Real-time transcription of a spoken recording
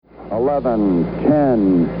11,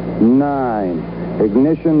 10, 9.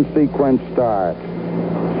 Ignition sequence start.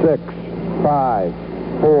 6, 5,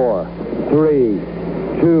 4, 3,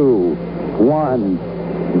 2, 1,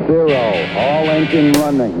 0. All engine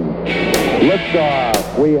running.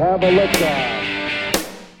 Liftoff. We have a liftoff.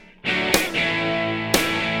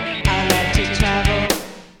 I like to travel.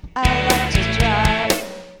 I like to drive.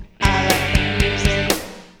 I like the music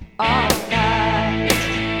all night.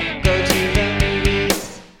 Go to the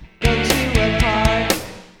movies. Go to a park.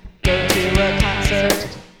 Go to a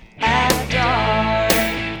concert at dark.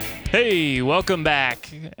 Hey, welcome back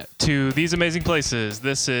to These Amazing Places.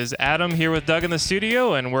 This is Adam here with Doug in the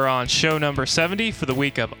studio, and we're on show number 70 for the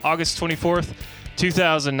week of August 24th,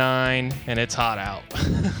 2009, and it's hot out.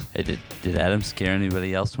 Hey, did Adam scare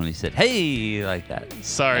anybody else when he said, hey, like that?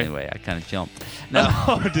 Sorry. Anyway, I kind of jumped. No.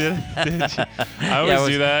 Oh, did you? I always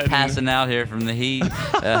do that. Passing out here from the heat.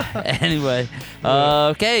 Anyway,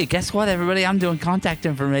 okay, guess what, everybody? I'm doing contact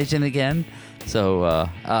information again. So,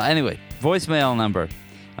 anyway, voicemail number.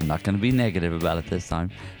 I'm not going to be negative about it this time.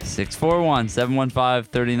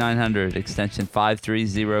 641-715-3900, extension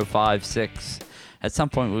 53056. At some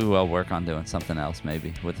point, we will work on doing something else,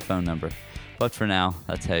 maybe, with the phone number. But for now,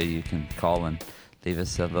 that's how you can call and leave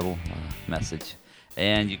us a little message.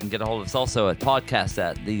 And you can get a hold of us also at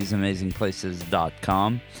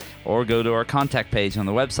podcast@theseamazingplaces.com, or go to our contact page on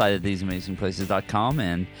the website at theseamazingplaces.com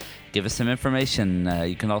and give us some information.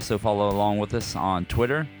 You can also follow along with us on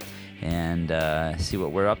Twitter and see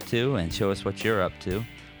what we're up to and show us what you're up to.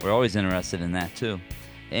 We're always interested in that, too.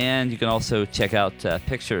 And you can also check out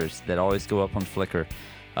pictures that always go up on Flickr.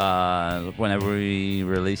 Whenever we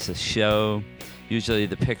release a show, usually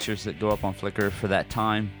the pictures that go up on Flickr for that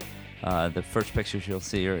time, the first pictures you'll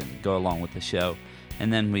see go along with the show.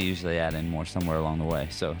 And then we usually add in more somewhere along the way.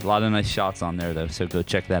 So a lot of nice shots on there, though, so go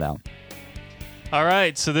check that out. All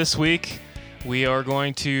right, so this week we are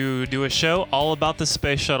going to do a show all about the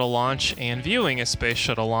Space Shuttle launch and viewing a Space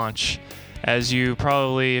Shuttle launch. As you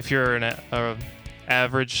probably, if you're an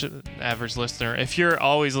average listener, if you're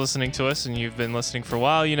always listening to us and you've been listening for a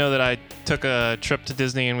while, you know that I took a trip to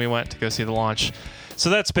Disney and we went to go see the launch.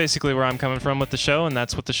 So that's basically where I'm coming from with the show, and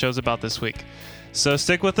that's what the show's about this week. So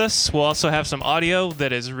stick with us. We'll also have some audio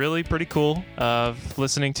that is really pretty cool of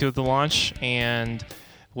listening to the launch, and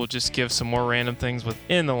we'll just give some more random things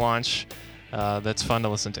within the launch that's fun to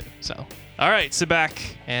listen to. So, all right, sit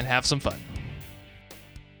back and have some fun.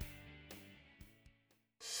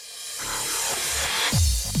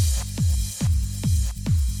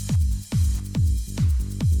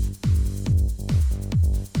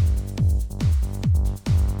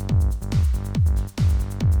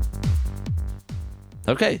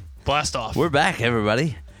 Okay. Blast off. We're back,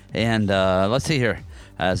 everybody. And let's see here.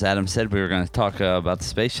 As Adam said, we were going to talk about the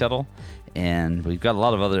Space Shuttle. And we've got a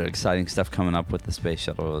lot of other exciting stuff coming up with the Space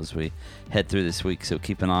Shuttle as we head through this week. So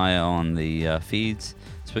keep an eye on the feeds,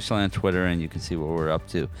 especially on Twitter, and you can see what we're up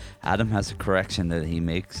to. Adam has a correction that he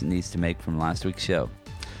needs to make from last week's show.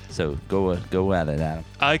 So go at it, Adam.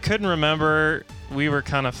 I couldn't remember. We were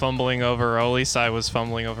kind of fumbling over, or at least I was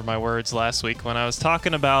fumbling over my words last week when I was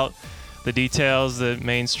talking about the details that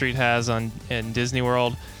Main Street has in Disney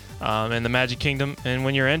World. In the Magic Kingdom, and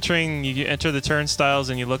when you enter the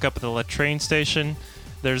turnstiles and you look up at the train station,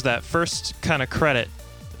 there's that first kind of credit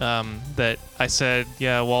that I said,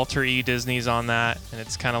 yeah, Walter E. Disney's on that, and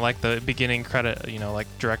it's kind of like the beginning credit, like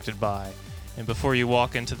directed by. And before you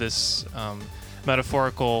walk into this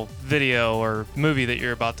metaphorical video or movie that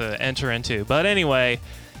you're about to enter into. But anyway,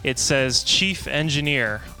 it says Chief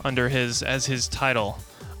Engineer as his title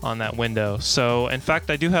on that window. So, in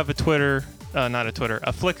fact, I do have a Flickr. I'm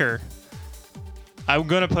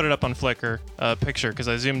going to put it up on Flickr, picture, because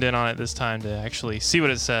I zoomed in on it this time to actually see what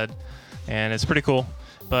it said, and it's pretty cool.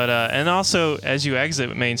 But and also, as you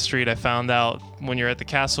exit Main Street, I found out when you're at the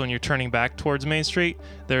castle and you're turning back towards Main Street,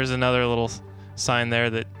 there's another little sign there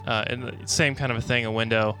that, same kind of a thing, a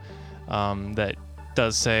window, that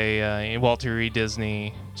does say Walter E.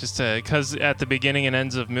 Disney, just because at the beginning and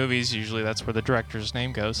ends of movies, usually that's where the director's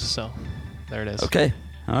name goes, so there it is. Okay.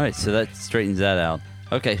 All right, so that straightens that out.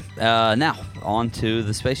 Okay, now on to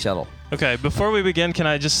the Space Shuttle. Okay, before we begin, can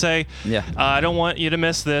I just say, I don't want you to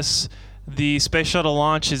miss this. The Space Shuttle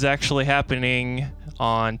launch is actually happening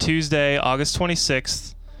on Tuesday, August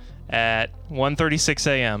 26th at 1:36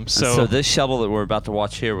 a.m. So this shuttle that we're about to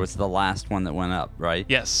watch here was the last one that went up, right?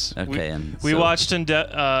 Yes. Okay. We watched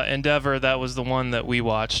Endeavor. That was the one that we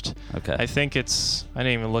watched. Okay. I think I didn't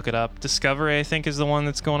even look it up. Discovery, I think, is the one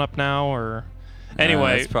that's going up now, or...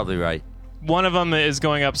 Anyway, that's probably right. One of them is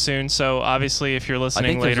going up soon, so obviously if you're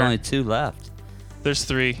listening later... I think there's only two left. There's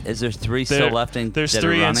 3. Is there 3 still left in? There's that are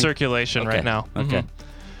 3 in running? circulation Okay. right now. Okay. Mhm.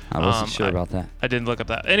 I wasn't sure about that. I didn't look up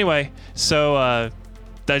that. Anyway, so I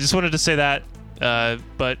just wanted to say that,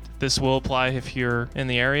 but this will apply if you're in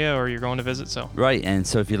the area or you're going to visit. So Right, and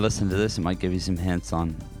so if you listen to this, it might give you some hints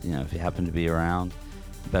on, if you happen to be around,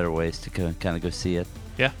 better ways to kind of go see it.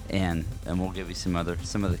 yeah, And we'll give you some of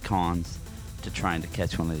the cons to trying to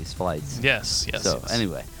catch one of these flights. yes. So yes.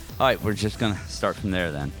 anyway, all right, we're just gonna start from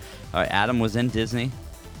there then. All right, Adam was in Disney,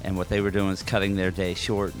 and what they were doing is cutting their day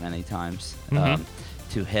short many times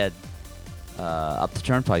to head up the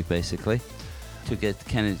turnpike basically to get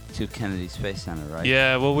to Kennedy Space Center, right?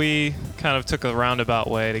 Yeah, well, we kind of took a roundabout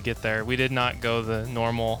way to get there. We did not go the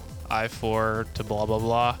normal I-4 to blah blah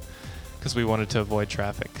blah because we wanted to avoid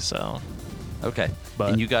traffic. So Okay. But-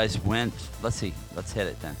 And you guys went. Let's see. Let's hit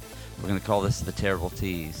it then. We're gonna call this the terrible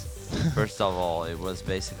tease. First of all, it was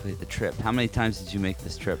basically the trip. How many times did you make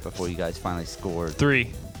this trip before you guys finally scored? 3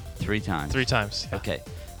 times. 3 times. Yeah. Okay.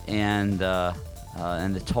 And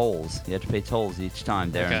the tolls. You had to pay tolls each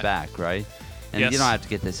time there Okay. and back, right? And Yes. you don't have to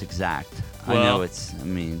get this exact. I Well- know it's. I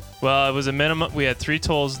mean, Well, it was a minimum. We had 3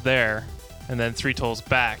 tolls there, and then 3 tolls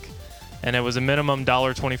back, and it was a minimum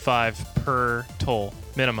 $1.25 per toll.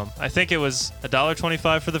 Minimum. I think it was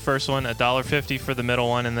 $1.25 for the first one, $1.50 for the middle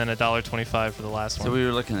one, and then $1.25 for the last one. so we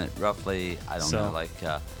were looking at roughly, I don't know, like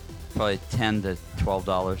probably $10 to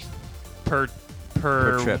 $12.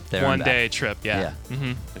 per trip there and one back. day trip. Yeah.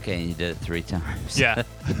 hmm Okay, and you did it 3 times. Yeah.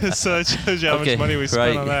 So it shows you how Okay, much money we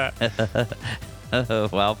spent on right.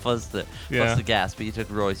 that. Well, plus the Yeah. gas, but you took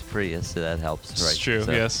Roy's Prius, so that helps, right? It's true.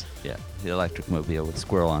 So, Yes. Yeah, the electric mobile with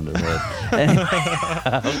squirrel under the hood.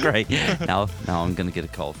 Oh, great. Now I'm gonna get a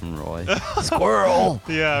call from Roy. Squirrel.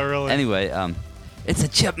 Yeah. Really. Anyway, it's a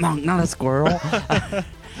chipmunk, not a squirrel.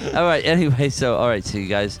 All right. Anyway, so you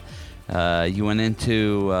guys, you went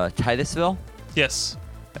into Titusville. Yes.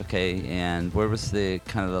 Okay, and where was the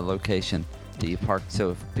kind of the location that you parked?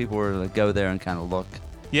 So if people were to go there and kind of look.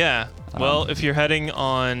 Yeah. Well, if you're heading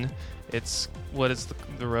on,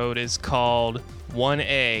 the road is called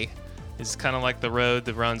 1A. It's kind of like the road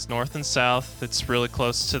that runs north and south. It's really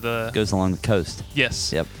close to the. Goes along the coast.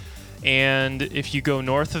 Yes. Yep. And if you go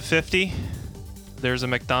north of 50, there's a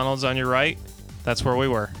McDonald's on your right. That's where we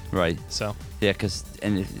were. Right. So. Yeah,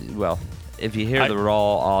 if you hear the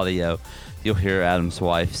raw audio, you'll hear Adam's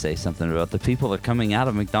wife say something about the people are coming out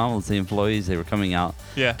of McDonald's, the employees, they were coming out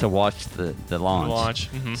Yeah. to watch the launch.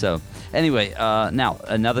 Mhm. So anyway, now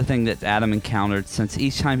another thing that Adam encountered, since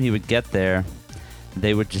each time he would get there,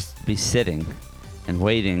 they would just be sitting and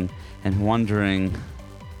waiting and wondering,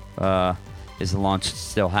 is the launch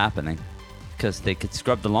still happening? Because they could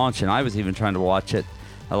scrub the launch, and I was even trying to watch it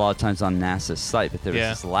a lot of times on NASA's site, but there was Yeah.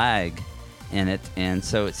 this lag in it, and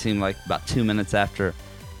so it seemed like about 2 minutes after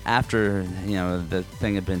the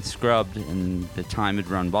thing had been scrubbed and the time had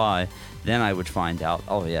run by, then I would find out,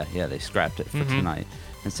 they scrapped it for Mhm. tonight.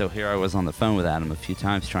 And so here I was on the phone with Adam a few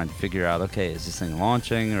times trying to figure out, okay, is this thing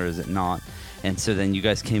launching or is it not? And so then you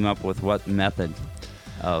guys came up with what method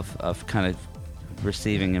of kind of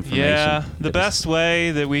receiving information? Yeah, the best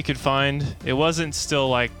way that we could find, it wasn't still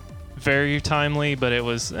like very timely, but it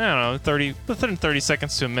was, I don't know, within 30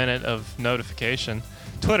 seconds to a minute of notification.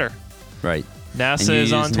 Twitter. Right. NASA And you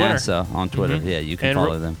is on use Twitter. NASA on Twitter. Mhm. Yeah, you can And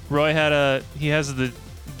follow them. Roy he has the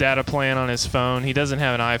data plan on his phone. He doesn't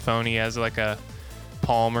have an iPhone. He has like a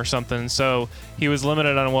Palm or something. So he was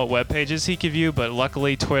limited on what web pages he could view, but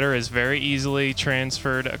luckily Twitter is very easily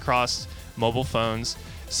transferred across mobile phones.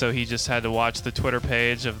 So he just had to watch the Twitter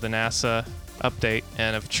page of the NASA update,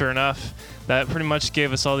 and sure enough, that pretty much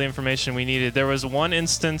gave us all the information we needed. There was one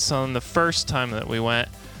instance on the first time that we went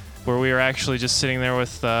where we were actually just sitting there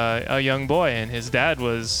with a young boy, and his dad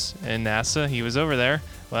was in NASA. He was over there.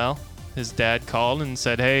 Well, his dad called and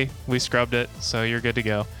said, "Hey, we scrubbed it, so you're good to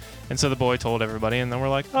go." And so the boy told everybody, and then we're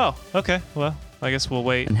like, "Oh, okay, well, I guess we'll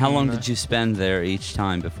wait." And how long did you spend there each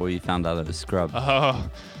time before you found out it was scrubbed?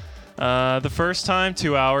 The first time,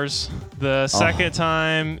 2 hours. The second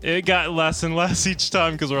time, it got less and less each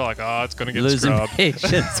time because we're like, "Oh, it's gonna get Losing scrubbed."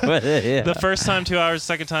 patience with it. Yeah. The first time 2 hours,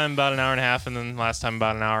 second time about an hour and a half, and then last time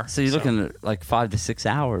about an hour. So you're looking at like 5 to 6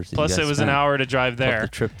 hours. that you Plus, guys it was an spent. hour to drive Plus there, the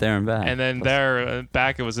trip there and back. and then Plus-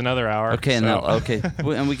 back it was another hour. Okay,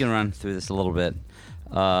 so. and we can run through this a little bit.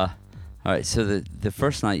 All right, so the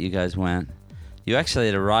first night you guys went, you actually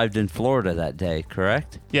had arrived in Florida that day,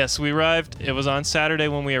 correct? Yes, we arrived. It was on Saturday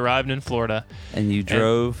when we arrived in Florida. And you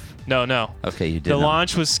drove. No. Okay, you did. The not.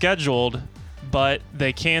 launch was scheduled, but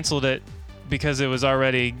they canceled it because it was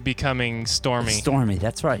already becoming stormy. Stormy,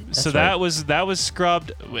 that's right. That's so right. that was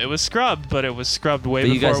scrubbed. It was scrubbed, but it was scrubbed way But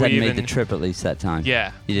you before guys we hadn't even made the trip at least that time.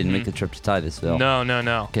 Yeah. You didn't make the trip to Titusville. No.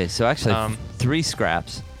 Okay, so actually 3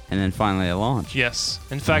 scraps and then finally a launch. Yes.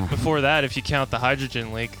 In fact, before that, if you count the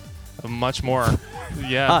hydrogen leak, much more.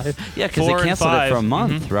 Yeah. Yeah, because 4 they and canceled it 5. for a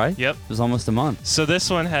month, right? Yep. It was almost a month. So this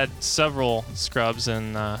one had several scrubs,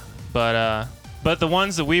 and but the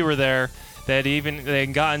ones that we were there, they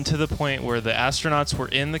had gotten to the point where the astronauts were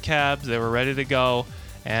in the cabs, they were ready to go,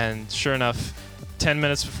 and sure enough, 10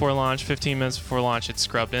 minutes before launch, 15 minutes before launch, it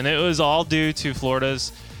scrubbed, and it was all due to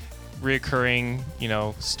Florida's reoccurring,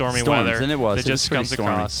 stormy weather. And it was just pretty comes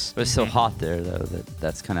stormy. across. But it's so hot there, though,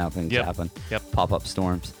 that's kind of how things happen. Yep. Pop-up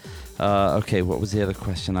storms. Okay, what was the other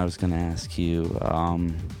question I was going to ask you?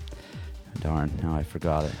 Darn, now I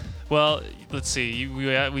forgot it. Well, let's see.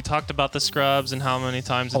 We talked about the scrubs and how many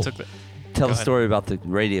times it took. Tell the ahead. story about the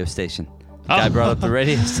radio station. The guy brought up the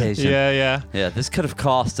radio station. Yeah. Yeah, this could have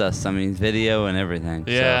cost us, video and everything.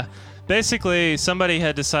 Yeah. So. Basically, somebody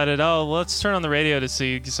had decided, let's turn on the radio to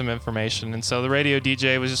see some information. And so the radio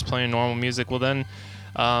DJ was just playing normal music. Well, then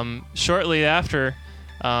shortly after,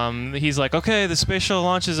 he's like, okay, the space shuttle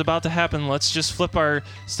launch is about to happen. Let's just flip our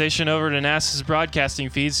station over to NASA's broadcasting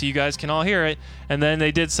feed so you guys can all hear it. And then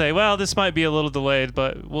they did say, well, this might be a little delayed,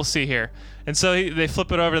 but we'll see here. And so they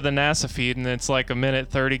flip it over to the NASA feed, and it's like a minute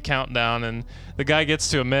 30 countdown, and the guy gets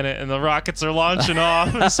to a minute, and the rockets are launching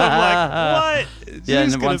off. And so I'm like, what? Yeah,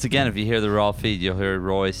 and then once again, if you hear the raw feed, you'll hear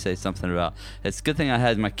Roy say something about, it's a good thing I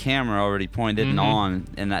had my camera already pointed and on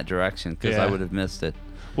in that direction, because I would have missed it.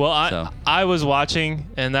 Well, So. I was watching,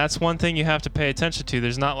 and that's one thing you have to pay attention to.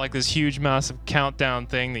 There's not like this huge, massive countdown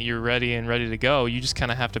thing that you're ready to go. You just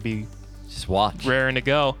kind of have to be just watch, raring to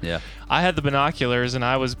go. Yeah. I had the binoculars, and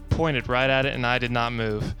I was pointed right at it, and I did not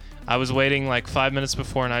move. I was waiting like 5 minutes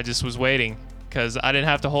before, and I just was waiting because I didn't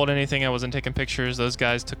have to hold anything. I wasn't taking pictures. Those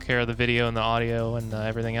guys took care of the video and the audio and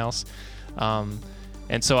everything else.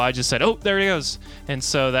 And so I just said, oh, there it goes. And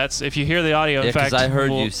so that's, if you hear the audio, in fact. because I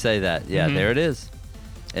heard you say that. Yeah, there it is.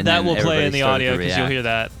 And that then will play in everybody the started audio to because you'll react. hear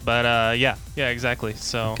that. But yeah, exactly.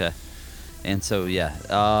 So Okay. And so,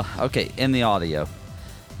 okay, in the audio,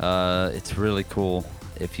 it's really cool.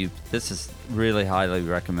 This is really highly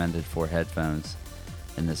recommended for headphones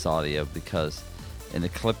in this audio, because in the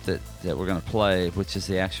clip that we're going to play, which is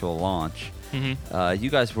the actual launch, you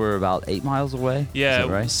guys were about 8 miles away. yeah, Is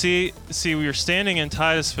that right? see, we were standing in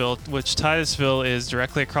Titusville, which Titusville is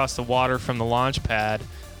directly across the water from the launch pad,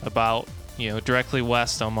 about directly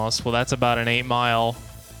west almost. Well, that's about an 8 mile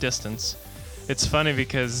distance. It's funny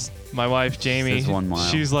because my wife Jamie, Says 1 mile.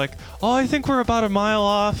 she's like, "Oh, I think we're about a mile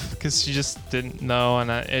off," because she just didn't know, and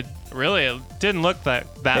it didn't look that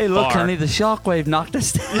Hey, look, far. honey, the shockwave knocked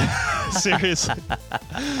us down. Seriously.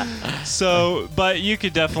 So, but you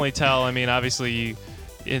could definitely tell. I mean, obviously,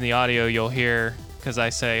 in the audio you'll hear, because I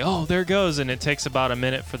say, "Oh, there it goes," and it takes about a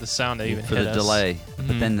minute for the sound to even for hit the us. delay.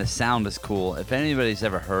 But then the sound is cool. If anybody's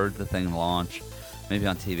ever heard the thing launch, maybe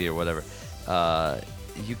on TV or whatever,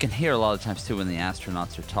 you can hear a lot of times too when the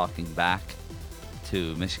astronauts are talking back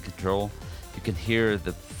to mission control. You can hear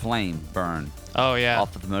the flame burn Oh yeah.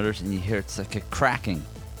 off of the motors, and you hear it's like a cracking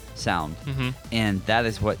sound, and that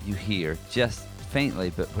is what you hear, just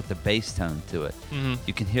faintly, but with the bass tone to it.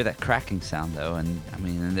 You can hear that cracking sound though, and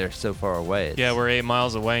they're so far away. Yeah, we're 8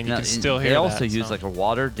 miles away, and you can still hear They that also use sound. like a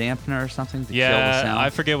water dampener or something to kill the Yeah, sound. I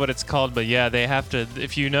forget what it's called, but yeah, they have to.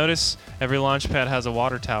 If you notice, every launch pad has a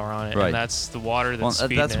water tower on it, Right. and that's the water that's Well,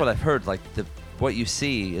 speeding that's it. what I've heard. Like what you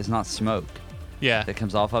see is not smoke Yeah. that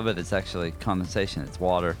comes off of it. It's actually condensation. It's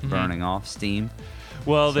water burning off, steam.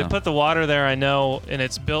 Well, they So- put the water there, I know, and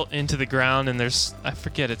it's built into the ground, and I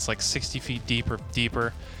forget, it's like 60 feet deeper,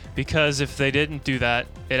 because if they didn't do that,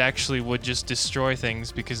 it actually would just destroy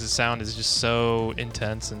things, because the sound is just so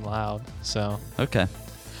intense and loud. So, Okay.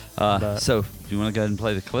 So, do you want to go ahead and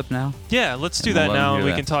play the clip now? yeah, let's do And we'll that let 'em now, and hear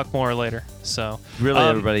we that. can talk more later. So, Really,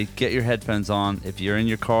 everybody, get your headphones on. If you're in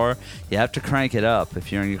your car, you have to crank it up.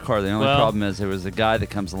 If you're in your car, the only Well- problem is there was a guy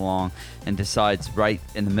that comes along and decides right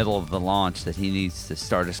in the middle of the launch that he needs to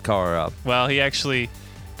start his car up. well, he actually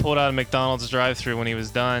pulled out a McDonald's drive-thru when he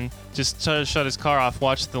was done, just shut his car off,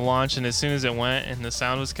 watched the launch, and as soon as it went and the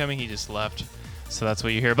sound was coming, he just left. So that's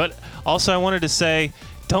what you hear. But also, I wanted to say,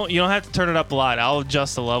 you don't have to turn it up a lot. I'll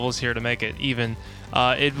adjust the levels here to make it even.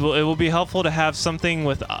 It will be helpful to have something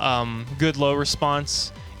with good low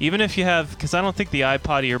response. Even if you have, because I don't think the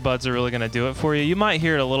iPod earbuds are really going to do it for you. You might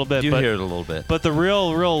hear it a little bit. You but, hear it a little bit. But the real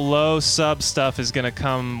low sub stuff is going to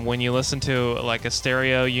come when you listen to like a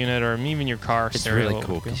stereo unit or even your car It's stereo. really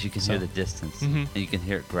cool because you can hear the distance, and you can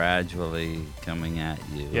hear it gradually coming at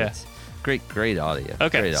you. Yeah. It's Great audio. Okay,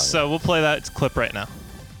 Great audio. so we'll play that clip right now.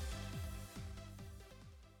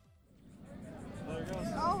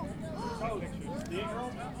 Oh.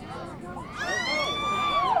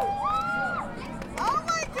 Oh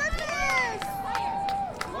my goodness!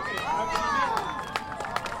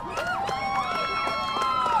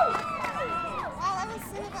 Wow, that was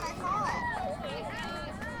sooner than I thought.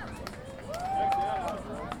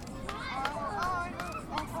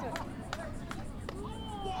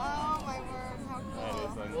 Oh my word, how cool. That is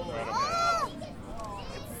incredible. Ah!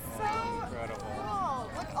 It's so cool.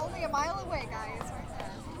 Look, only a mile away, guys, right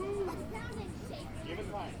there. Give it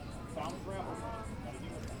time. Sound travel.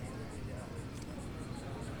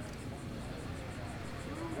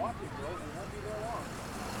 Watch it, bro. You won't be there long.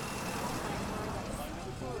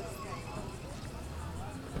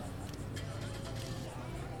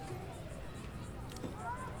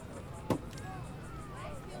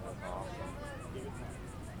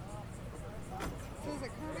 So is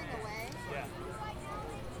it curving away? Yeah.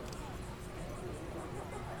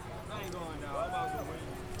 I ain't going now. I'm about to win.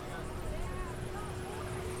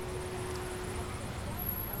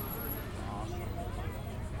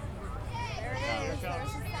 There it is.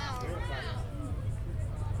 There's the sound. Here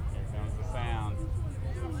comes the sound.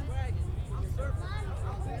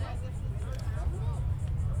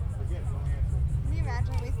 Can you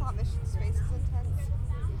imagine we thought Mission Space was intense?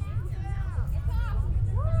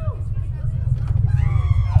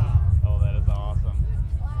 Oh, that is awesome.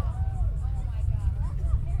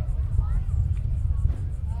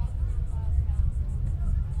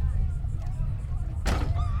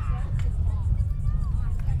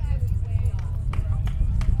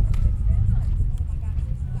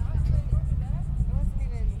 I wasn't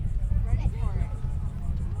even ready for it.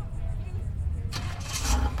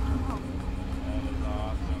 That is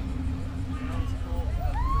awesome. Oh wow.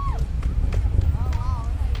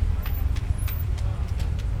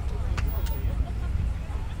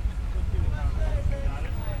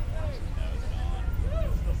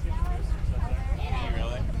 Can you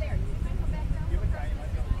really?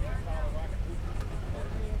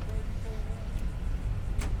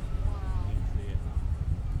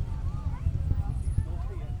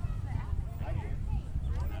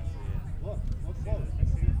 Look close. I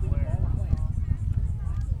see the flare.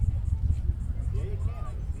 Yeah, you can. I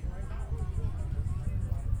can see it right now.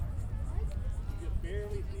 You can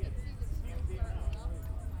barely see it. You can't see it now.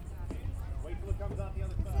 Wait till it comes out the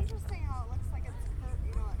other It's side. interesting how it looks like it's curved,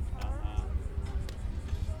 you know, it curves.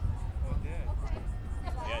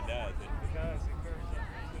 Yeah, it does. It does. It curves up.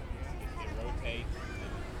 It rotates.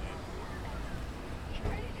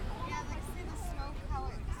 Yeah, like see the smoke, how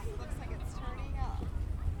it looks like it's turning up,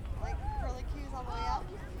 like curlicues all the way up.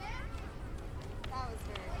 That was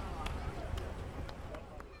very cool.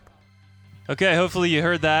 Okay, hopefully you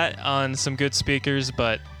heard that on some good speakers,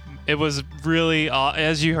 but it was really,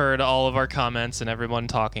 as you heard all of our comments and everyone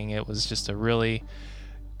talking, it was just a really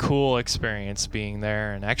cool experience being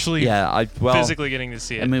there and actually physically getting to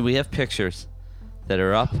see it. I mean, we have pictures that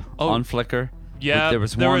are up on Flickr. Yeah, there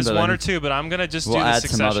was one or two, but I'm gonna just we'll do the add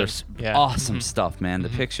succession. some other Yeah. awesome stuff, man. The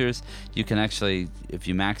pictures, you can actually, if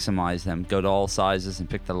you maximize them, go to all sizes and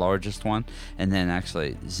pick the largest one, and then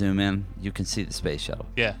actually zoom in. You can see the space shuttle.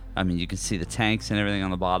 Yeah. I mean, you can see the tanks and everything on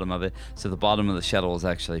the bottom of it. So the bottom of the shuttle is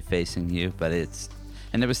actually facing you, but it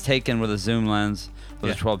was taken with a zoom lens with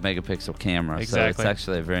a 12 megapixel camera. So it's Exactly.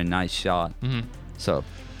 actually a very nice shot. So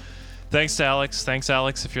Thanks to Alex. Thanks,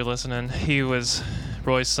 Alex, if you're listening. He was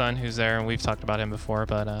Roy's son who's there, and we've talked about him before,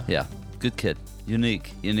 but yeah, good kid.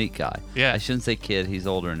 Unique guy. Yeah. I shouldn't say kid. He's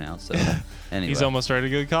older now. So anyway. he's almost ready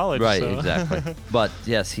to go to college. Right, so. exactly. But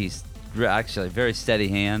yes, he's actually a very steady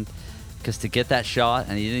hand, because to get that shot,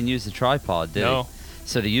 and he didn't use the tripod, did No. he?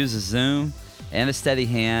 So to use a zoom and a steady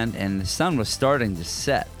hand, and the sun was starting to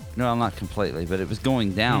set. No, not completely, but it was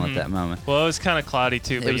going down at that moment. Well, it was kind of cloudy,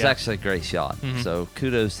 too, but It was yeah. actually a great shot. So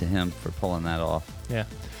kudos to him for pulling that off. Yeah.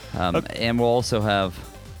 And we'll also have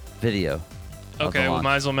video. of Okay, the we launch.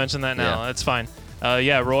 might as well mention that now. Yeah. That's fine.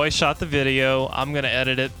 Yeah, Roy shot the video. I'm going to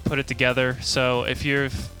edit it, put it together. So if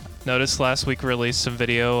you've noticed, last week we released some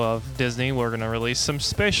video of Disney. We're going to release some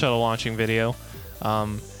space shuttle launching video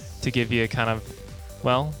to give you a kind of,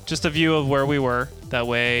 well, just a view of where we were. That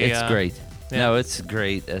way... It's great. yeah. No, it's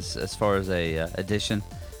great as far as a addition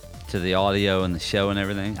to the audio and the show and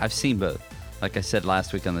everything. I've seen both. Like I said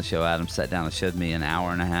last week on the show, Adam sat down and showed me an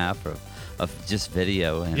hour and a half of just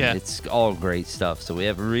video, and Yeah. it's all great stuff. So we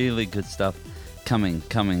have really good stuff coming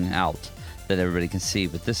out that everybody can see.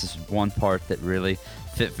 But this is one part that really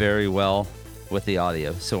fit very well with the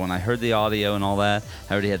audio. So when I heard the audio and all that,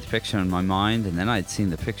 I already had the picture in my mind, and then I'd seen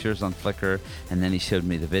the pictures on Flickr, and then he showed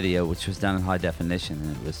me the video, which was done in high definition,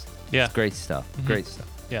 and it was great stuff. Great stuff.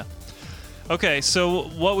 Yeah. Okay, so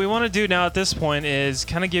what we want to do now at this point is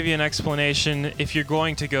kind of give you an explanation if you're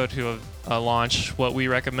going to go to a launch, what we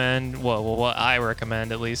recommend, what I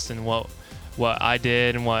recommend at least, and what I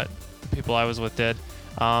did and what the people I was with did,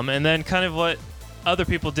 and then kind of what other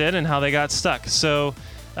people did and how they got stuck. So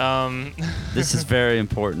this is very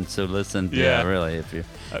important. So listen, really, if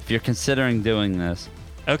you're considering doing this.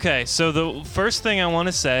 Okay, so the first thing I want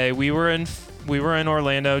to say, we were in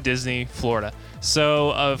Orlando, Disney, Florida.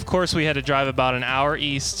 So of course we had to drive about an hour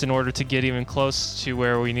east in order to get even close to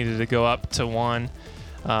where we needed to go up to 1A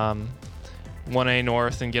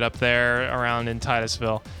North and get up there around in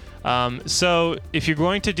Titusville. So if you're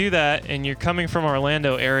going to do that and you're coming from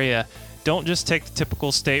Orlando area, don't just take the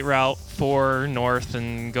typical state route 4 north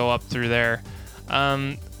and go up through there.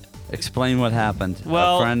 Explain what happened.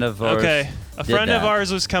 Well, a friend of ours. Okay. A friend of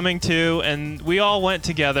ours was coming too, and we all went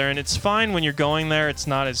together, and it's fine when you're going there. It's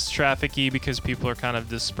not as traffic-y because people are kind of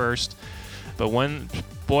dispersed. But when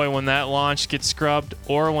that launch gets scrubbed,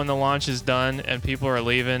 or when the launch is done and people are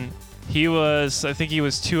leaving, I think he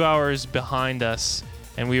was 2 hours behind us,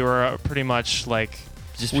 and we were pretty much like,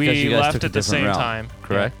 just because you guys left took at the same route, time.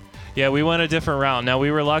 Correct? Yeah, we went a different route. Now,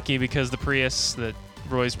 we were lucky because the Prius,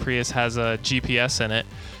 Roy's Prius, has a GPS in it.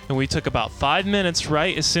 And we took about 5 minutes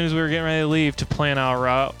right as soon as we were getting ready to leave to plan our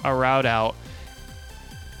route out.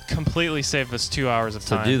 Completely saved us 2 hours of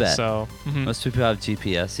time. So do that. So, most people have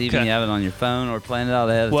GPS. Even you have it on your phone or plan it out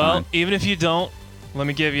ahead of time. Well, even if you don't, let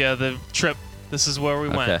me give you the trip. This is where we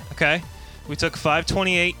went. Okay? We took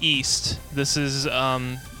 528 East. This is,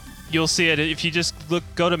 you'll see it. If you just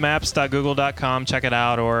go to maps.google.com, check it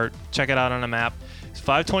out, or check it out on a map.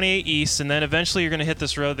 528 East, and then eventually you're going to hit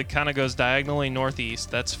this road that kind of goes diagonally northeast.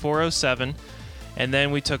 That's 407, and then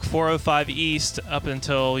we took 405 East up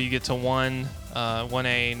until you get to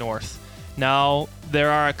 1A North. Now, there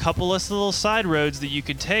are a couple of little side roads that you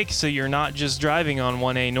could take so you're not just driving on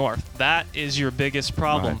 1A North. That is your biggest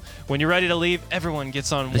problem. Right. When you're ready to leave, everyone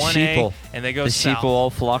gets on 1A and they go south. The sheep will all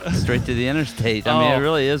flock straight to the interstate. I mean, it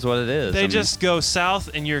really is what it is. They just go south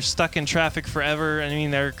and you're stuck in traffic forever. I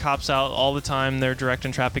mean, there are cops out all the time. They're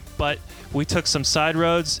directing traffic. But we took some side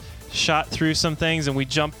roads, shot through some things, and we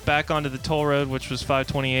jumped back onto the toll road, which was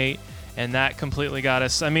 528, and that completely got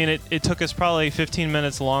us. I mean, it took us probably 15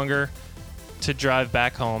 minutes longer to drive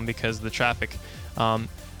back home because of the traffic.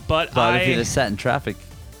 But if you'd have sat in traffic,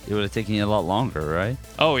 it would have taken you a lot longer, right?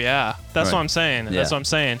 Oh, yeah. That's what I'm saying. Yeah. That's what I'm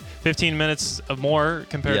saying. 15 minutes of more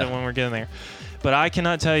compared to when we're getting there. But I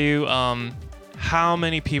cannot tell you how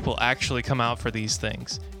many people actually come out for these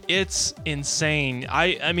things. It's insane.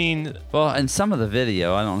 I mean... Well, in some of the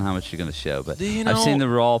video, I don't know how much you're going to show, but I've seen the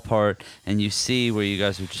raw part, and you see where you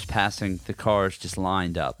guys are just passing the cars just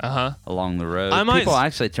lined up along the road. People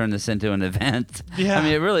actually turn this into an event. Yeah.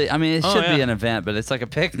 I mean, it should be an event, but it's like a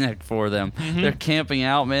picnic for them. Mm-hmm. They're camping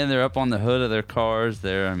out, man. They're up on the hood of their cars.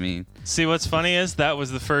 See, what's funny is that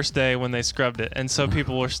was the first day when they scrubbed it, and so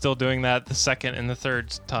people were still doing that the second and the third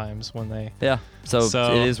times when they... Yeah, so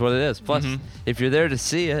it is what it is. Plus, if you're there to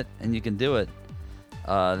see it and you can do it,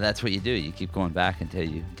 that's what you do. You keep going back until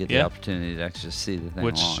you get the opportunity to actually see the thing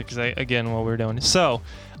launch. Which, again, what we're doing. So,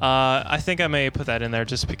 I think I may put that in there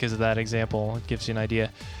just because of that example. It gives you an idea.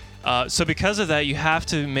 So because of that, you have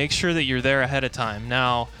to make sure that you're there ahead of time.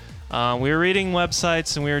 Now... we were reading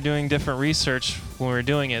websites and we were doing different research when we were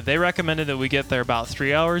doing it. They recommended that we get there about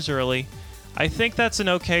 3 hours early. I think that's an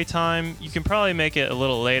okay time. You can probably make it a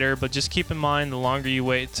little later, but just keep in mind the longer you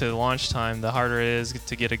wait to launch time, the harder it is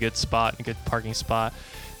to get a good spot, a good parking spot.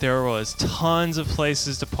 There was tons of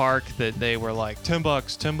places to park that they were like $10,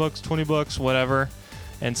 $10, $20, whatever.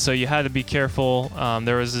 And so you had to be careful.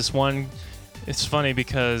 There was this one... It's funny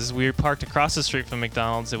because we parked across the street from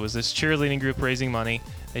McDonald's. It was this cheerleading group raising money.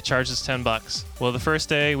 They charged us $10. Well, the first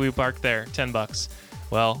day we parked there, $10.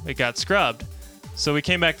 Well, it got scrubbed. So we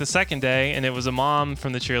came back the second day, and it was a mom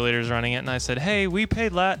from the cheerleaders running it. And I said, "Hey, we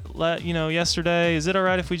paid yesterday. Is it all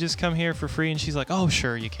right if we just come here for free?" And she's like, "Oh,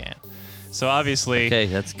 sure, you can." So obviously, okay,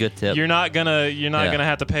 that's a good tip. You're not gonna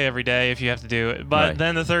have to pay every day if you have to do it. But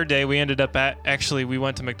then the third day, we ended up we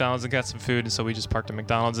went to McDonald's and got some food, and so we just parked at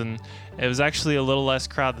McDonald's, and it was actually a little less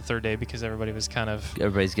crowd the third day because everybody's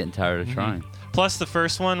getting tired of trying. Plus, the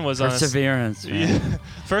first one was perseverance.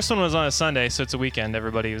 First one was on a Sunday, so it's a weekend.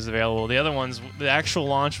 Everybody was available. The other ones, the actual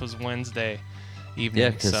launch was Wednesday evening. Yeah,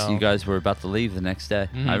 because you guys were about to leave the next day.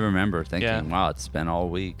 I remember thinking, wow, it's been all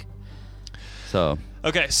week. So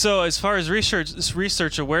Okay, so as far as research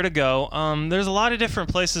of where to go, there's a lot of different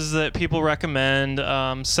places that people recommend.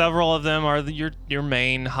 Several of them are your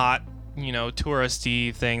main hot,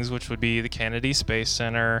 touristy things, which would be the Kennedy Space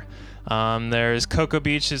Center. There's Cocoa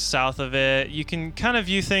Beach is south of it. You can kind of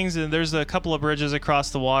view things, and there's a couple of bridges across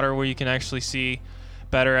the water where you can actually see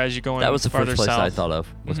better as you go in. that was the farther first place south. I thought of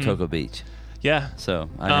was Cocoa Beach. Yeah. So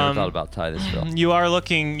I never thought about Titusville.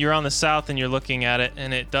 You're on the south and you're looking at it,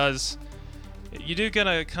 and you do get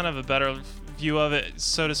a kind of a better view of it,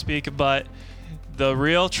 so to speak, but the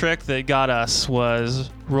real trick that got us was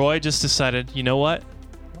Roy just decided, you know what?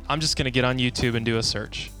 I'm just going to get on YouTube and do a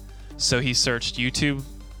search. So he searched YouTube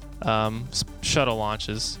shuttle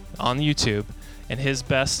launches on YouTube, and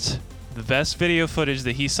the best video footage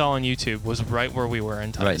that he saw on YouTube was right where we were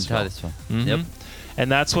in Titusville. Right in Titusville. Mm-hmm. Yep. And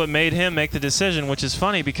that's what made him make the decision, which is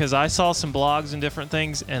funny because I saw some blogs and different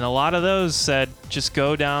things, and a lot of those said just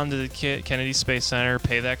go down to the Kennedy Space Center,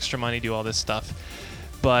 pay the extra money, do all this stuff.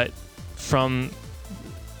 But from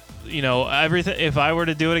everything, if I were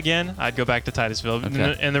to do it again, I'd go back to Titusville.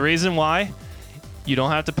 Okay. And the reason why, you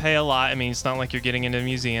don't have to pay a lot. I mean, it's not like you're getting into a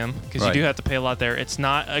museum because you do have to pay a lot there. It's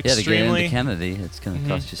not extremely. Yeah, to get into Kennedy, it's going to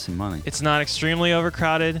cost you some money. It's not extremely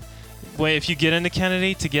overcrowded. If you get into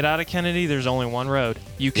Kennedy, to get out of Kennedy, there's only one road.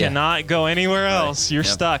 You cannot go anywhere else. You're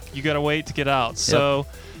stuck. You got to wait to get out. So,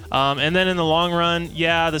 and then in the long run,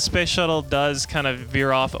 the space shuttle does kind of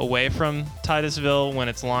veer off away from Titusville when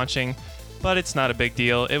it's launching, but it's not a big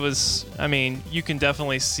deal. You can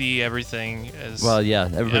definitely see everything as well. Yeah,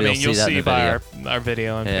 everybody will see you'll that see in the by video. our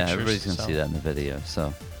video and Yeah, pictures. everybody's going to see that in the video.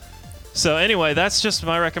 So anyway, that's just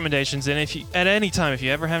my recommendations. And if you, at any time, if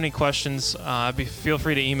you ever have any questions, feel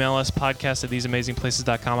free to email us,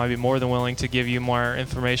 podcast@theseamazingplaces.com. I'd be more than willing to give you more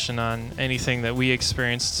information on anything that we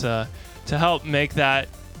experienced to help make that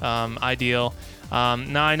ideal.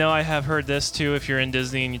 Now, I know I have heard this, too. If you're in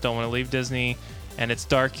Disney and you don't want to leave Disney and it's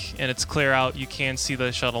dark and it's clear out, you can see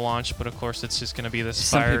the shuttle launch. But, of course, it's just going to be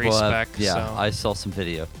this fiery speck. I saw some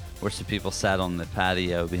video where some people sat on the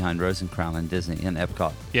patio behind Rosencrown in Disney in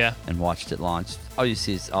Epcot. Yeah. And watched it launch. All you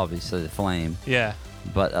see is obviously the flame. Yeah.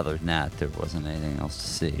 But other than that, there wasn't anything else to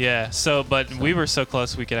see. Yeah. But we were so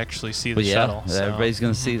close we could actually see the shuttle. Yeah, everybody's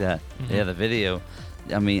going to see that. Yeah, the video.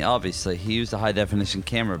 I mean, obviously, he used a high-definition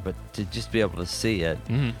camera, but to just be able to see it,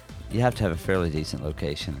 you have to have a fairly decent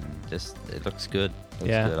location. And it looks good. It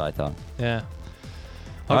looks good, I thought. Yeah.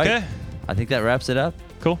 All Okay. right. I think that wraps it up.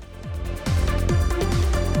 Cool.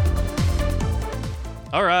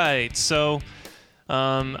 All right, so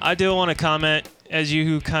I do want to comment, as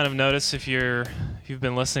you kind of notice if you've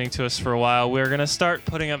been listening to us for a while, we're going to start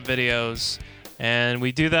putting up videos, and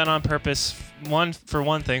we do that on purpose. For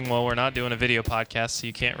one thing, we're not doing a video podcast, so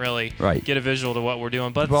you can't really get a visual to what we're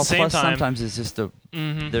doing. But at the same time, sometimes it's just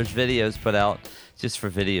there's videos put out just for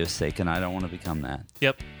video's sake, and I don't want to become that.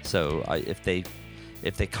 Yep. So if they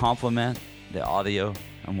complement the audio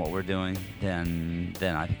and what we're doing, then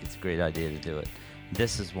I think it's a great idea to do it.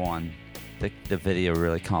 This is one. The video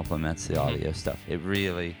really complements the audio stuff. It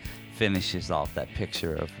really finishes off that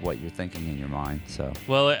picture of what you're thinking in your mind. So.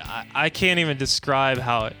 Well, I can't even describe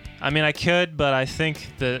how it. I mean, I could, but I think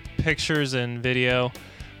the pictures and video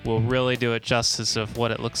will really do it justice of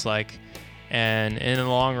what it looks like, and in the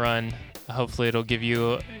long run, hopefully it'll give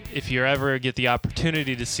you. If you ever get the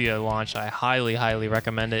opportunity to see a launch, I highly, highly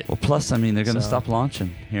recommend it. Well, plus, I mean, they're going to stop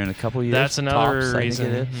launching here in a couple years. That's another tops, reason.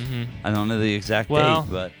 I think it is. I don't know the exact date,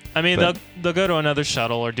 but I mean, they'll go to another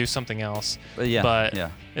shuttle or do something else. But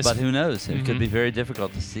who knows? It could be very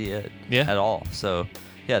difficult to see it at all. So,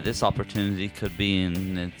 this opportunity could be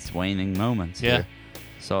in its waning moments here.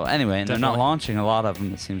 So, anyway, and they're not launching a lot of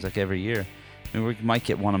them, it seems like, every year. I mean, we might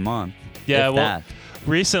get one a month. Yeah, if that.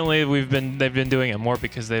 Recently, they've been doing it more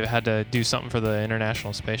because they've had to do something for the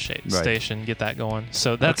International Space Station, get that going.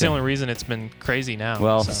 So that's the only reason it's been crazy now.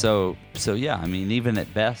 Well, so yeah, I mean, even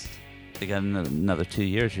at best, they got another 2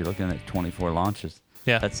 years. You're looking at 24 launches.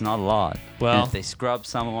 Yeah, that's not a lot. Well, and if they scrub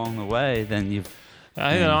some along the way, then you've.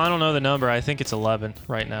 I don't know the number. I think it's 11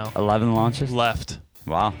 right now. 11 launches left.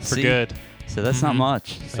 Wow, for good. So that's not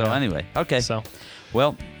much. So anyway, okay. So,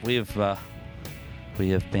 well, we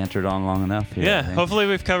have bantered on long enough here. Yeah, hopefully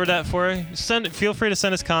we've covered that for you. Feel free to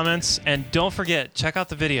send us comments, and don't forget, check out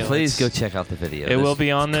the video. Please go check out the video. It will be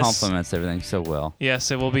on this. Complements everything so well. Yes,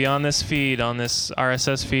 it will be on this feed, on this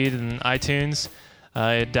RSS feed in iTunes.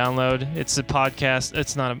 Download. It's a podcast.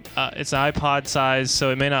 It's not it's an iPod size, so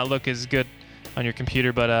it may not look as good on your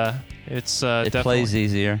computer, but it's it definitely plays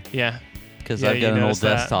easier. Yeah. Because I've got an old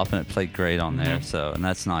desktop and it played great on there, and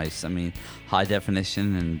that's nice. I mean, high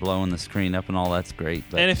definition and blowing the screen up and all, that's great.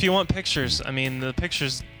 But and if you want pictures, I mean, the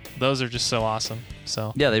pictures those are just so awesome.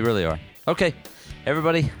 So Yeah, they really are. Okay,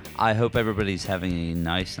 everybody, I hope everybody's having a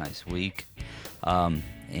nice week.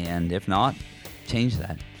 And if not, change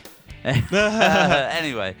that.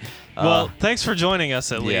 Anyway. Well, thanks for joining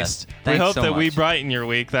us at least. We thanks hope so that we much. brighten your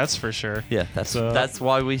week, that's for sure. Yeah, that's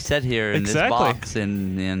why we sit here in Exactly. this box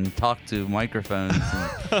and talk to microphones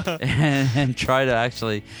and try to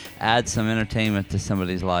actually add some entertainment to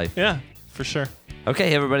somebody's life. Yeah, for sure.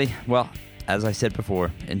 Okay, everybody. Well, as I said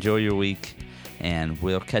before, enjoy your week, and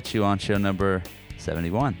we'll catch you on show number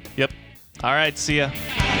 71. Yep. All right, see ya.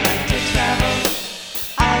 I like to travel.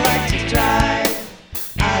 I like to drive.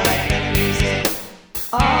 I like the music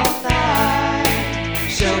all night.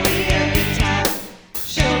 Show me a good time.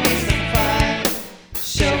 Show me some fun.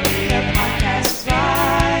 Show me a podcast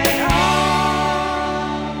right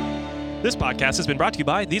on. This podcast has been brought to you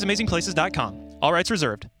by TheseAmazingPlaces.com. All rights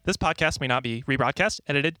reserved. This podcast may not be rebroadcast,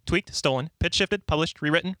 edited, tweaked, stolen, pitch shifted, published,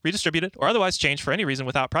 rewritten, redistributed, or otherwise changed for any reason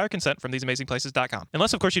without prior consent from TheseAmazingPlaces.com.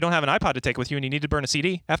 Unless, of course, you don't have an iPod to take with you and you need to burn a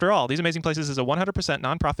CD. After all, These Amazing Places is a 100%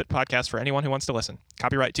 nonprofit podcast for anyone who wants to listen.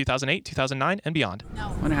 Copyright 2008, 2009, and beyond.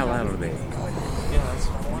 Wonder how loud it'll be.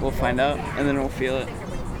 We'll find out, and then we'll feel it.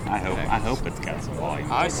 I hope it's got some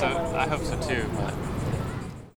volume. I hope so too, but